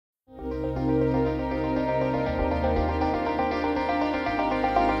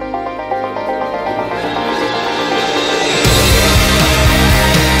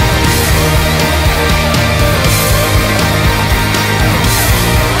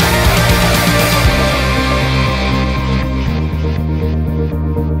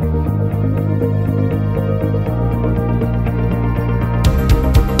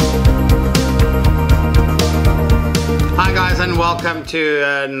welcome to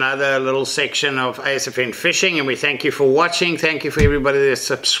another little section of ASFN Fishing, and we thank you for watching. Thank you for everybody that's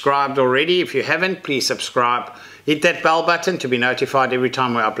subscribed already. If you haven't, please subscribe. Hit that bell button to be notified every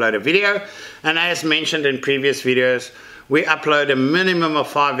time we upload a video. And as mentioned in previous videos, we upload a minimum of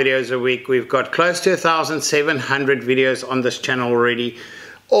 5 videos a week. We've got close to 1,700 videos on this channel already,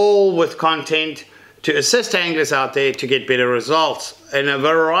 all with content to assist anglers out there to get better results in a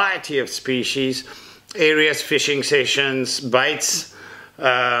variety of species, areas, fishing sessions, baits,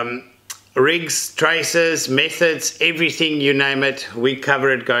 rigs, traces, methods, everything, you name it, we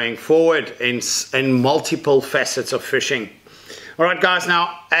cover it going forward in multiple facets of fishing. All right, guys,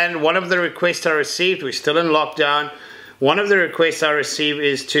 now, and one of the requests I received, we're still in lockdown, one of the requests I received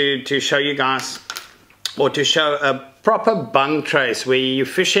is to show you guys, or to show a proper bung trace where you're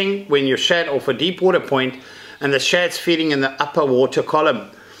fishing when you're shad off a deep water point and the shad's feeding in the upper water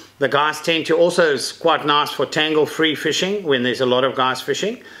column. The guys tend to also, it's quite nice for tangle-free fishing when there's a lot of guys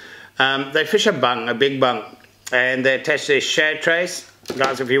fishing. They fish a bung, a big bung, and they attach their shad trace.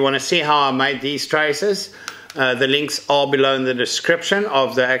 Guys, if you want to see how I made these traces, the links are below in the description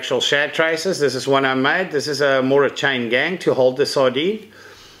of the actual shad traces. This is one I made. This is more a chain gang to hold the sardine.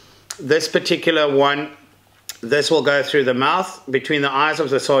 This particular one, this will go through the mouth between the eyes of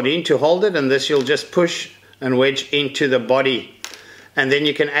the sardine to hold it, and this you'll just push and wedge into the body. And then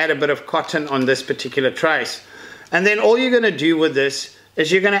you can add a bit of cotton on this particular trace. And then all you're going to do with this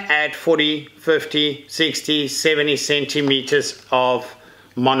is you're going to add 40, 50, 60, 70 centimeters of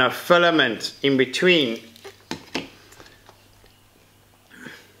monofilament in between.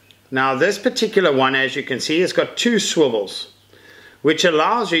 Now this particular one, as you can see, has got 2 swivels, which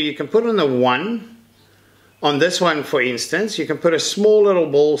allows you can put on the one, on this one for instance, you can put a small little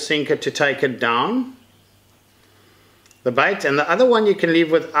ball sinker to take it down, the bait, and the other one you can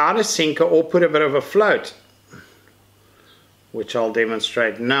leave without a sinker or put a bit of a float, which I'll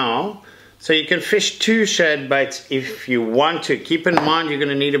demonstrate now. So you can fish 2 shad baits if you want to. Keep in mind you're going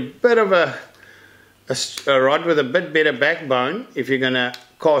to need a bit of a rod with a bit better backbone if you're going to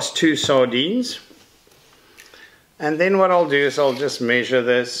cast 2 sardines. And then what I'll do is I'll just measure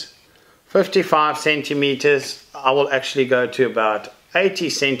this 55 centimeters. I will actually go to about 80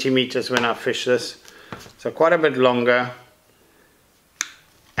 centimeters when I fish this. So quite a bit longer.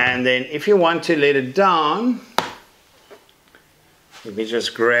 And then if you want to let it down, let me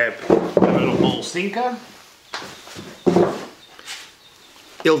just grab a little ball sinker.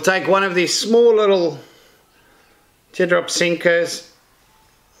 You'll take one of these small little teardrop sinkers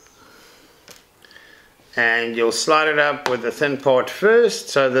and you'll slide it up with the thin part first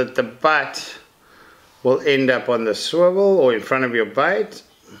so that the butt will end up on the swivel or in front of your bait.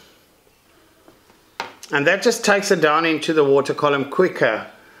 And that just takes it down into the water column quicker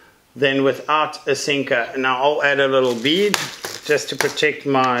than without a sinker. Now I'll add a little bead just to protect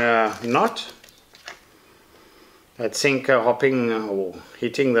my knot. That sinker hopping or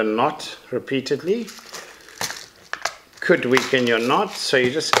hitting the knot repeatedly could weaken your knot, so you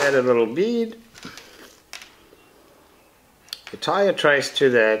just add a little bead. You tie a trace to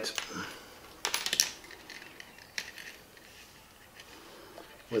that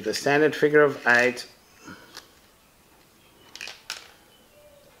with a standard figure of 8.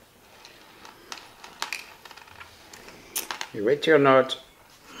 You wet your knot,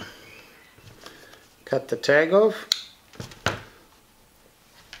 cut the tag off,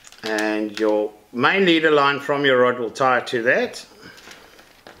 and your main leader line from your rod will tie to that,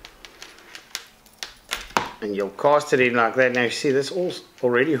 and you'll cast it in like that. Now you see this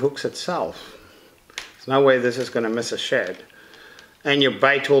already hooks itself. There's no way this is going to miss a shad, and your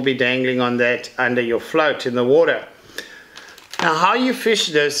bait will be dangling on that under your float in the water. Now how you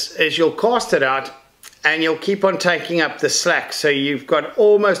fish this is you'll cast it out and you'll keep on taking up the slack, so you've got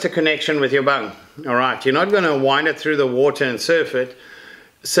almost a connection with your bung. All right, you're not going to wind it through the water and surf it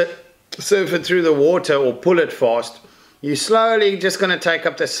through the water or pull it fast. You're slowly just going to take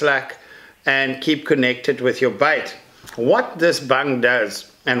up the slack and keep connected with your bait. What this bung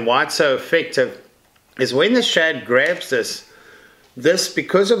does and why it's so effective is when the shad grabs this,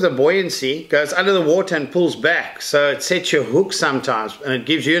 because of the buoyancy, goes under the water and pulls back. So it sets your hook sometimes, and it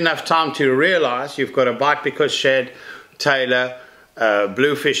gives you enough time to realize you've got a bite, because shad, tailor,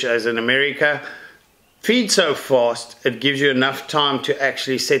 bluefish as in America, feed so fast, it gives you enough time to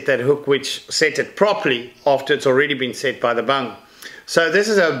actually set that hook, which set it properly after it's already been set by the bung. So this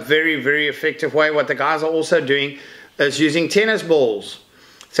is a very, very effective way. What the guys are also doing is using tennis balls.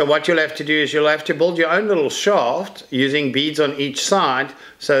 So what you'll have to do is you'll have to build your own little shaft using beads on each side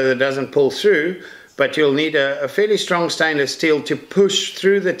so that it doesn't pull through, but you'll need a fairly strong stainless steel to push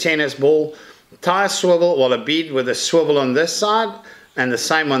through the tennis ball tie a swivel, well, a bead with a swivel on this side and the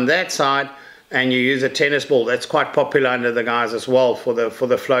same on that side, and you use a tennis ball. That's quite popular under the guys as well for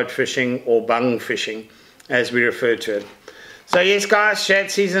the float fishing or bung fishing, as we refer to it. So yes guys, shad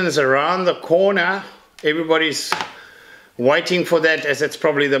season is around the corner. Everybody's waiting for that, as it's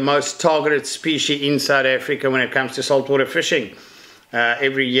probably the most targeted species in South Africa when it comes to saltwater fishing.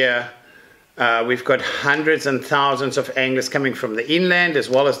 Every year we've got hundreds and thousands of anglers coming from the inland as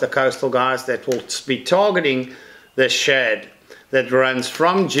well as the coastal guys that will be targeting the shad that runs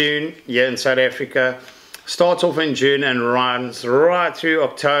from June here in South Africa, starts off in June and runs right through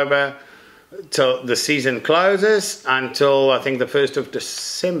October till the season closes, until I think the 1st of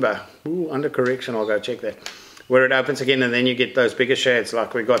December. Ooh, under correction, I'll go check that, where it opens again, and then you get those bigger shads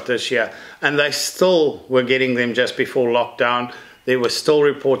like we got this year. And they still were getting them just before lockdown. There were still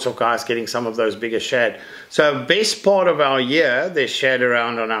reports of guys getting some of those bigger shad. So best part of our year, there's shad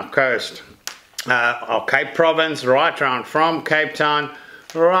around on our coast. Our Cape Province, right around from Cape Town,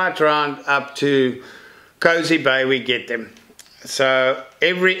 right around up to Cozy Bay, we get them. So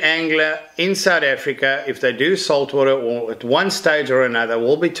every angler in South Africa, if they do saltwater or at one stage or another,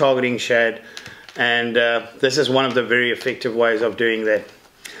 will be targeting shad, and this is one of the very effective ways of doing that.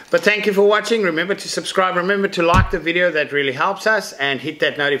 But thank you for watching. Remember to subscribe, remember to like the video, that really helps us, and hit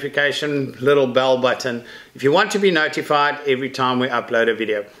that notification little bell button if you want to be notified every time we upload a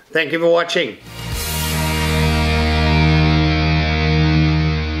video. Thank you for watching.